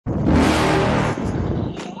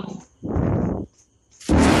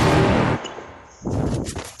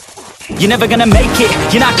You're never gonna make it,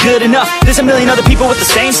 you're not good enough. There's a million other people with the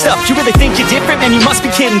same stuff. You really think you're different? Man, you must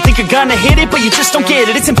be kidding. Think you're gonna hit it, but you just don't get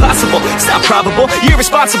it. It's impossible, it's not probable, you're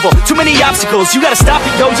irresponsible. Too many obstacles, you gotta stop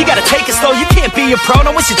it, yo. You gotta take it slow, you can't be a pro.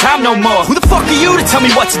 Don't waste your time no more. Who the fuck are you to tell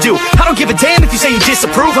me what to do? I don't give a damn if you say you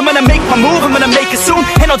disapprove. I'm gonna make my move, I'm gonna make it soon.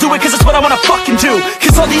 And I'll do it cause it's what I wanna fucking do.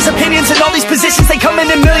 Cause all these opinions and all these positions, they come in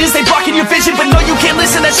millions, they blocking your vision. But no, you can't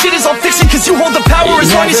listen, that shit is all fiction. Cause you hold the power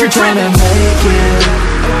as long as you're dreaming.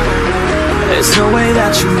 There's no way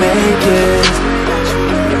that you make it.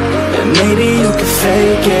 And maybe you can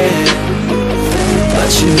fake it,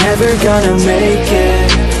 but you're never gonna make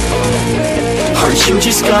it. Aren't you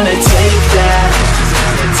just gonna take that?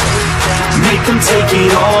 Make them take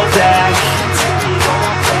it all back.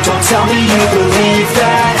 Don't tell me you believe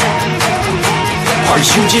that.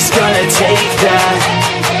 Aren't you just gonna take that?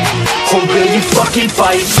 Or will you fucking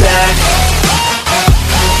fight back?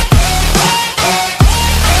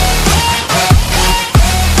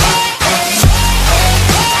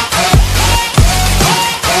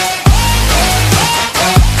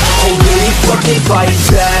 Fight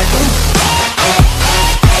back.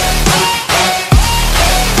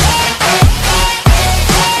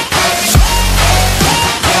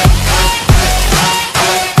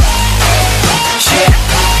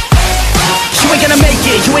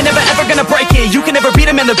 You ain't never ever gonna break it. You can never beat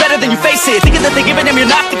them and they're better than you face it. Thinking that they give a damn,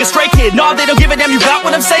 you're not thinking straight, kid. No, they don't give a damn, you got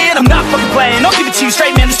what I'm saying? I'm not fucking playing, I'll give it to you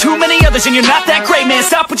straight, man. There's too many others and you're not that great, man.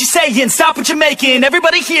 Stop what you're saying, stop what you're making.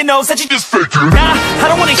 Everybody here knows that you just faking. Nah,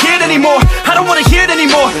 I don't wanna hear it anymore, I don't wanna hear it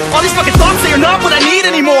anymore. All these fucking thoughts, they are not what I need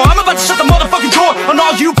anymore. I'm about to shut the motherfucking door on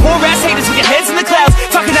all you poor ass haters with your heads in the clouds,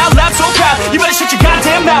 talking out loud so proud. You better shut your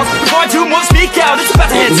goddamn mouth before I do more, speak out. It's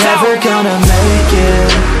about to head south. You're never gonna make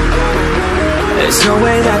it. There's no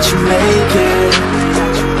way that you make it.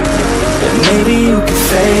 And maybe you can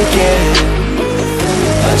fake it,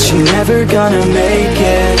 but you're never gonna make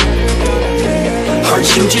it. Aren't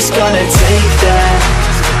you just gonna take that?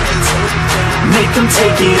 Make them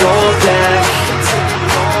take it all back.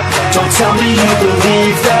 Don't tell me you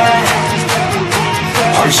believe that.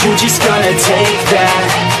 Aren't you just gonna take that?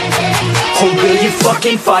 Or will you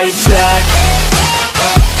fucking fight back?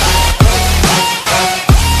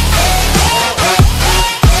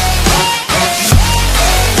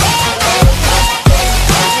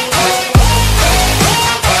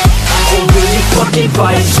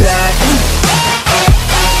 Fight back.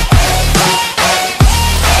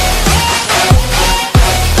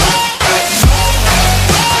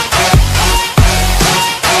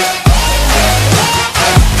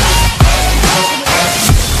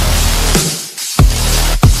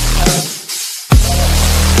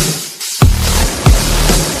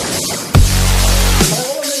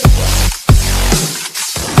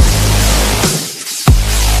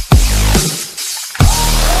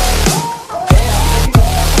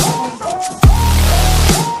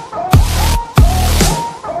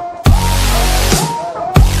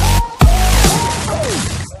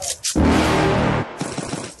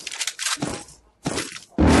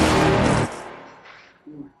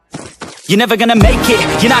 You're never gonna make it,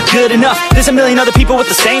 you're not good enough. There's a million other people with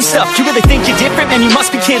the same stuff. You really think you're different? Man, you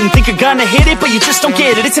must be kidding. Think you're gonna hit it, but you just don't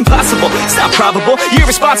get it. It's impossible, it's not probable, you're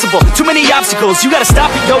irresponsible. Too many obstacles, you gotta stop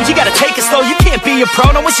it, yo. You gotta take it slow, you can't be a pro.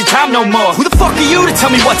 Don't waste your time no more. Who the fuck are you to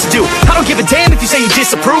tell me what to do? I don't give a damn if you say you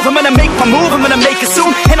disapprove. I'm gonna make my move, I'm gonna make it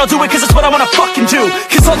soon. And I'll do it cause it's what I wanna fucking do.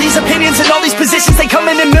 Cause all these opinions and all these positions, they come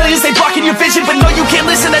in millions, they blocking your vision. But no, you can't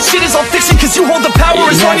listen, that shit is all fiction. Cause you hold the power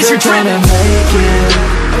as long as you're dreaming.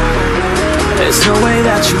 There's no way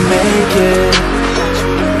that you make it.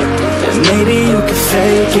 And maybe you can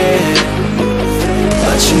fake it,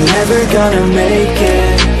 but you're never gonna make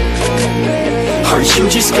it. Aren't you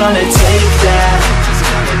just gonna take that?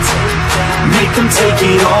 Make them take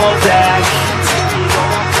it all back.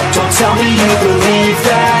 Don't tell me you believe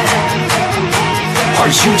that.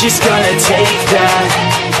 Aren't you just gonna take that?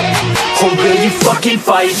 Or will you fucking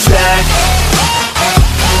fight back?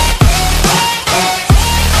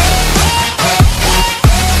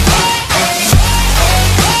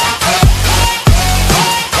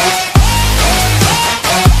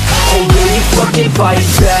 Fight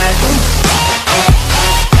back.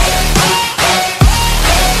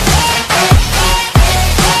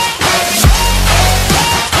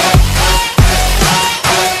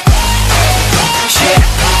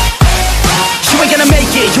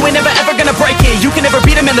 You ain't never ever gonna break it. You can never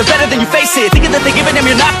beat them and they're better than you face it. Thinking that they give a damn,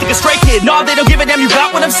 you're not thinking straight, kid. No, they don't give a damn, you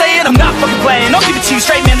got what I'm saying? I'm not fucking playing, I'll give it to you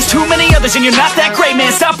straight, man. There's too many others and you're not that great,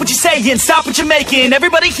 man. Stop what you're saying, stop what you're making.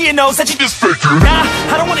 Everybody here knows that you just faking. Nah,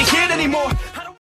 I don't wanna hear